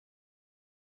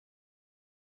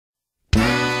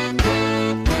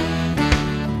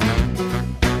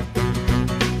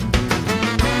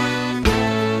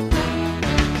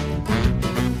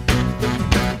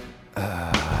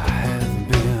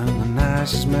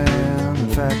man. In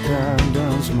fact, I've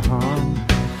done some harm.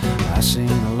 I've seen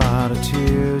a lot of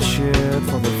tears shed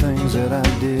for the things that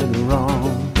I did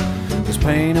wrong. There's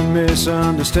pain and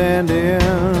misunderstanding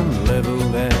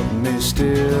leveled at me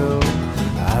still.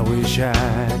 I wish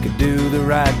I could do the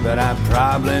right, but I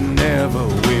probably never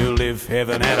will. If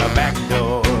heaven had a back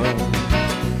door,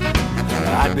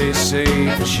 I'd be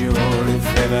safe for sure. If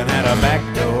heaven had a back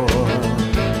door,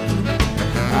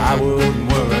 I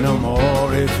wouldn't worry no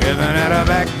more. If heaven had a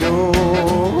back door,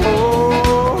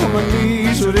 my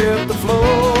knees would hit the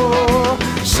floor.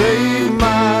 Save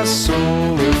my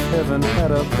soul if heaven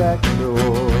had a back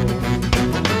door.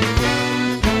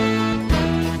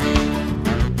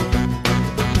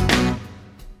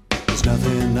 There's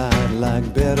nothing I'd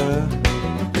like better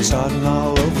than starting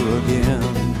all over again.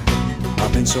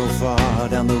 I've been so far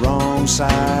down the wrong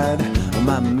side of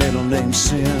my middle name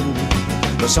sin,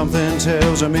 but something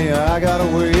tells me I gotta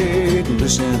wait and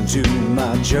listen to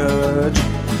my judge.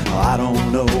 I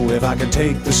don't know if I could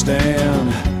take the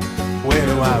stand. Where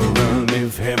do I run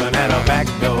if heaven had a back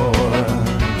door?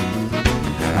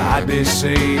 I'd be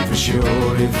safe for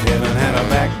sure if heaven had a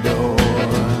back door.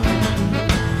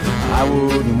 I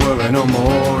wouldn't worry no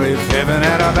more if heaven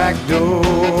had a back door.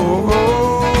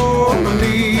 My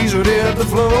knees would hit the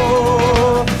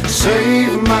floor.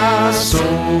 Save my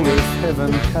soul if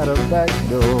heaven had a back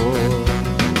door.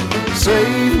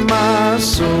 Save my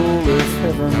soul if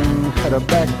heaven had a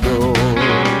back door.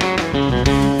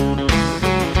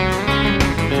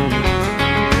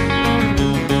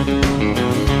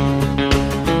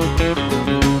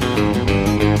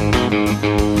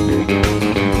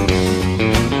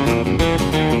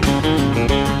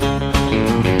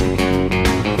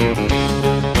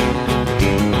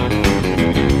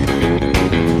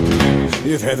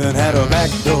 If heaven had a back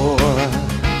door,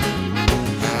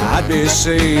 I'd be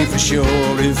safe for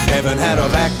sure. If heaven had a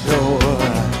back door,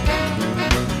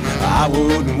 I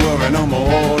wouldn't worry no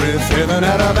more. If heaven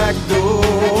had a back door,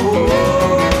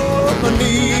 my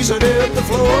knees would hit the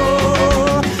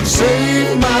floor.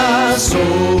 Save my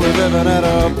soul if heaven had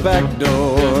a back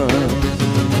door.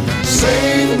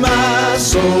 Save my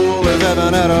soul if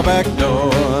heaven had a back door.